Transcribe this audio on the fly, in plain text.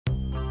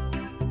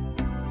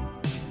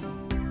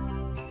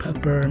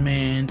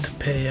Peppermint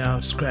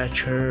Payout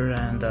scratcher,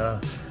 and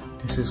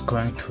this is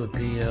going to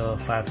be a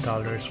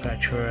 $5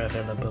 scratcher,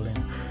 available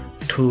in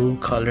two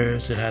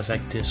colors. It has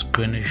like this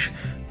greenish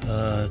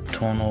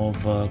tone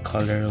of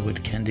color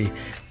with candy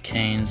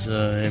canes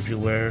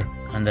everywhere,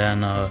 and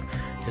then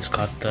it's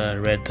got the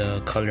red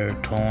color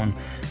tone,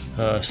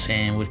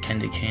 same with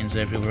candy canes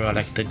everywhere. I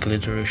like the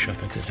glitterish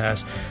effect it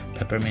has.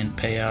 Peppermint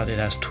Payout, it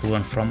has to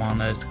and from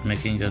on it,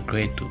 making a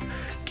great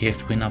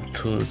gift win up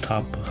to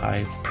top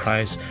high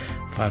price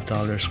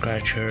 $5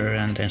 scratcher.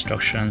 And the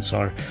instructions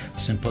are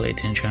simple: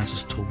 18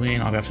 chances to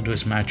win. All you have to do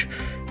is match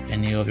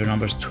any of your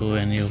numbers to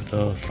any of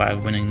the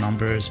 5 winning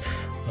numbers.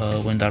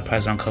 Win that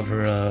prize,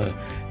 uncover a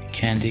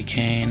candy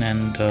cane,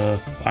 and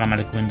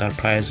automatically win that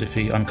prize. If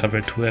we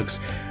uncover 2x,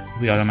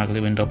 we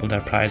automatically win double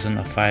that prize, and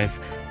the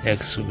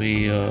 5x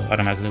we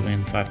automatically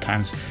win 5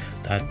 times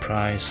that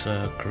prize.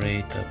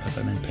 Great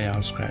Peppermint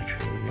Payout scratcher.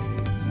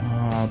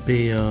 I'll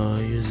be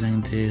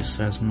using this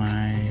as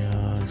my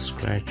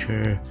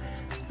scratcher,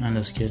 and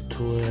let's get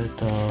to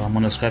it. I'm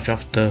gonna scratch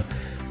off the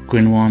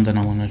green one, then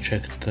I'm gonna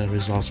check the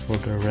results for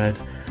the red.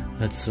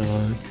 Let's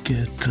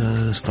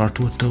start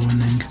with the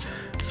winning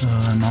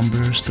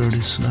numbers: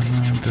 37,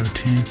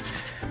 13,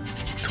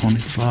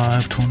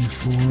 25,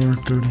 24,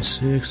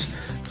 36.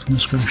 I'm gonna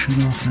scratch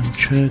it off and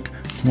check.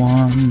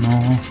 1,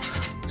 no.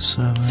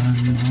 7,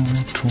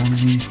 no.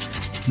 20,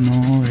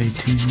 no.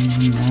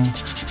 18, no.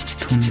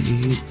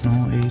 28, no.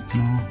 8,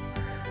 no.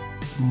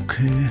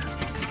 Okay.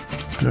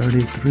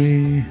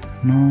 33,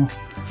 no.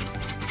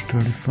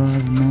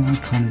 35, no.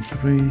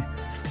 23,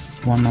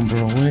 one number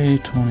away.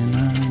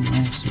 29,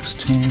 no.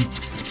 16,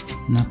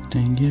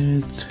 nothing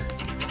yet.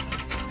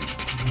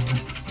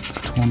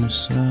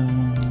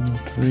 27,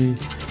 3,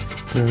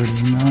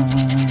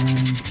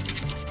 39.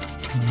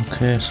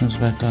 Okay, seems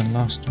like I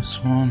lost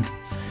this one.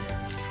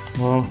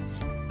 Well,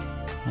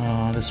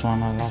 this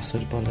one I lost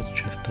it, but let's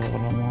check the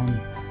other one.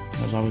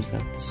 There's always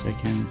that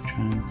second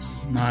chance.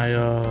 I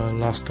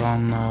lost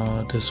on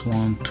this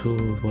one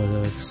too, but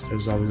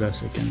there's always that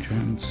second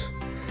chance.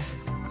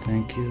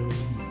 Thank you.